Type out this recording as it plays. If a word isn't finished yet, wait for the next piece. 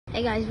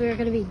Hey guys, we're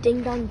gonna be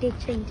ding-dong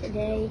ditching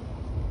today.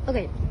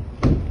 Okay,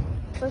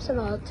 first of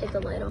all, I'll take the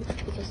light off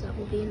because that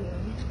will be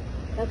annoying.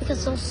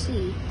 Because they'll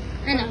see.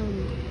 I know.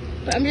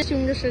 But I'm just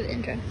doing this for the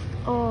intro.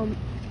 We're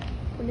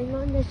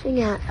ding-dong ditching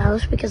at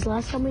house because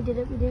last time we did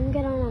it, we didn't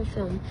get on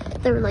film.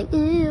 They were like,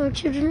 our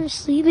children are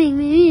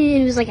sleeping.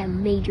 It was like a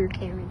major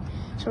Karen.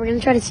 So we're gonna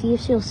try to see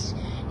if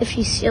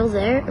she's still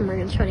there, and we're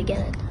gonna try to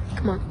get it.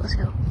 Come on, let's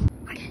go.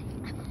 Okay.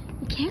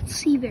 You can't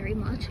see very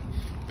much,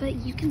 but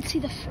you can see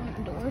the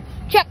front door.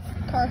 Check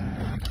car.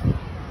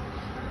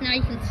 Now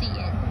you can see it.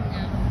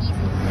 Now, easy.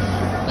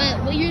 But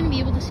what you're gonna be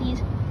able to see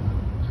is,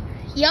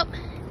 yep,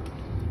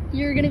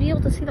 you're gonna be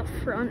able to see the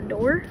front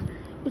door,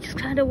 which is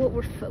kind of what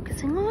we're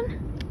focusing on.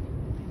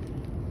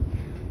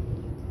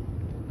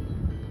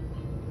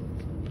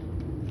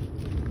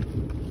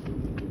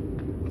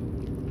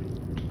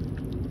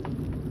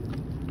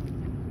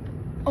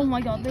 Oh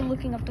my God, they're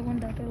looking out the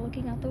window. They're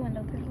looking out the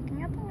window. They're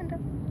looking out the window.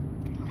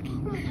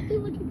 They're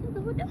looking out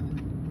the window.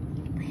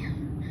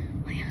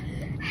 Liam,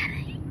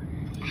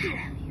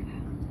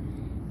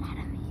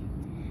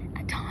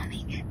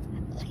 Atomic.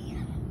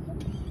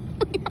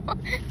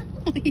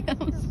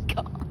 Liam's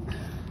gone.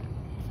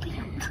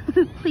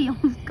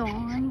 Liam's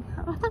gone.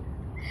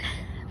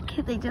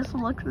 Okay, they just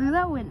looked through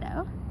that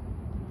window.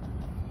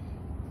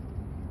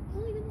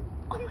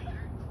 Oh my God.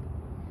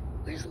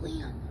 Where's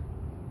Liam?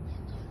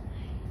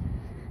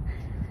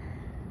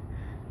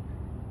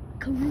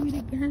 Go ring it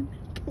again.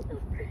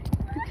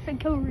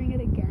 Go ring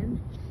it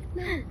again.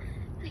 No. I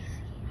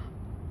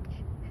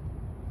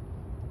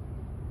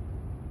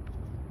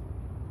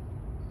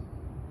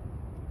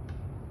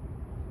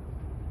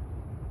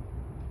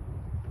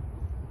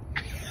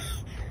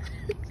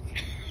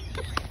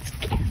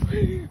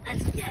see.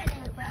 Let's get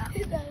it, bro.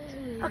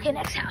 Okay,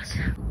 next house.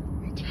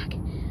 Jack,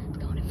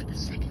 going in for the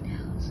second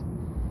house.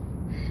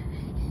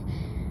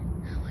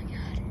 Oh my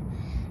God.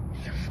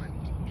 It's so funny,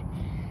 dude.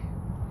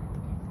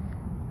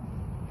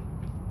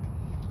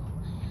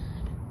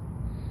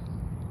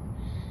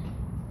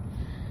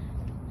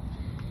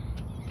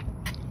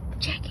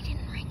 Jack, you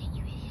didn't ring it,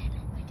 you idiot.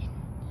 I didn't.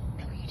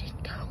 No, you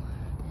didn't go.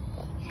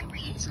 You didn't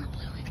ring it, it's not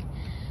blue.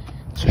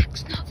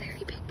 Jack's not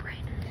very big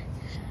brain.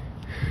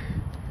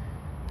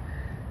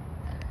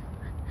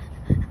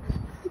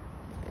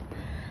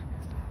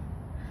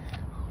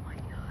 Oh my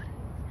God.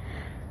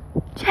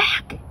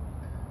 Jack!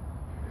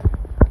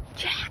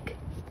 Jack!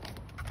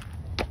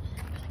 Where the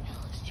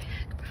hell is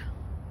Jack, bro?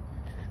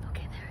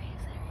 Okay, there he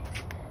is,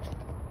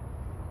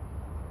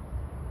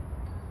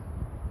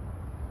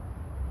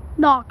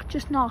 Knock,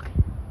 just knock.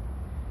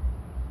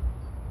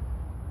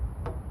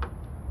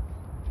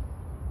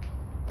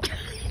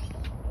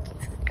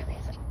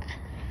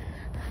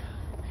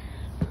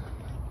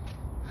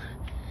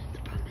 The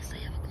problem is they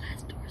have a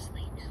glass door, so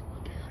they just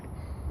look out.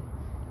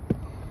 Oh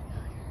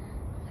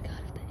my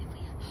God, if we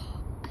have,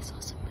 I saw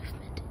some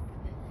movement.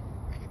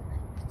 I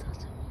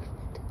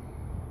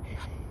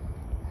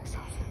saw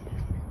some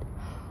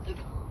movement.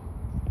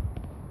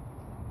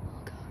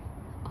 Oh God.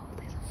 Oh,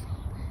 there's a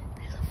phone.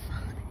 There's a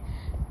phone.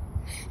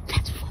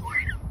 That's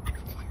Ford.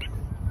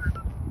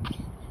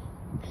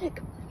 Go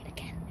ring it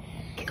again.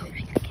 Go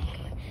ring it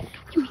again.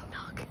 You mean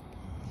knock?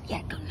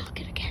 Yeah, go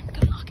knock it again.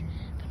 Go knock. Go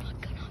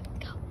knock. Go knock.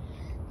 Go.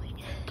 Wait,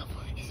 go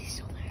for it. Is he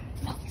still there?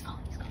 No, he's gone.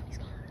 He's gone. He's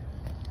gone.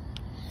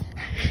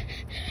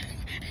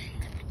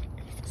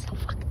 This is so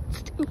fucking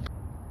stupid.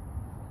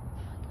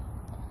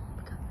 Oh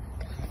my God.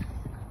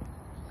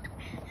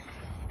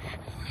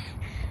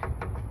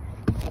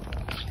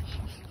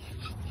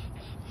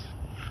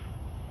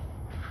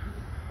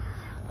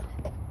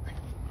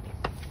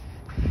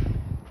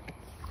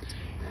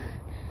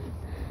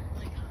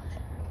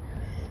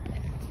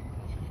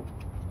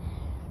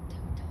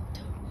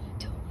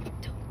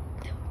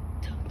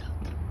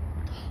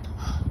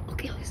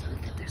 Okay,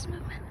 there's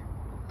movement.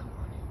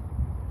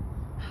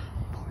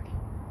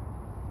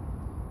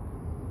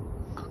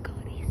 Oh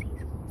God, he sees.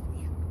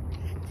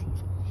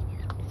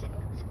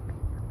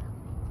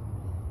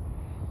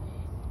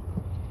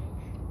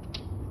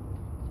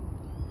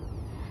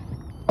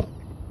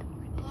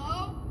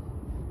 Hello?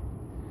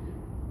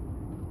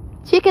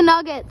 Chicken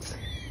nuggets. Is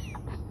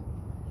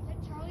that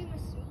Charlie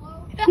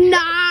Masulo?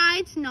 Nah,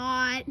 it's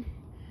not. What's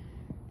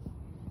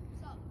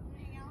up? Wanna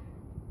hang out?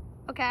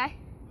 Okay.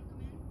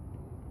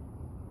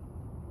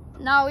 Wanna come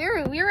in? No,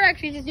 we were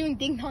actually just doing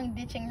ding-dong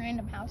ditching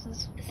random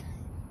houses.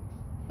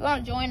 You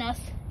want to join us?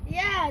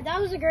 Yeah, that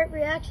was a great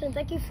reaction.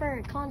 Thank you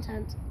for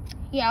content.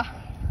 Yeah,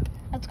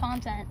 that's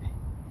content.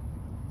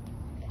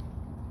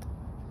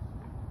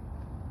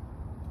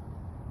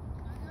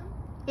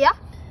 Yeah,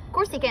 of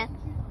course you can.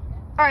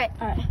 All right.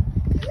 All right.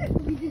 All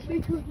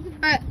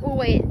right, we'll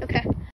wait. Okay.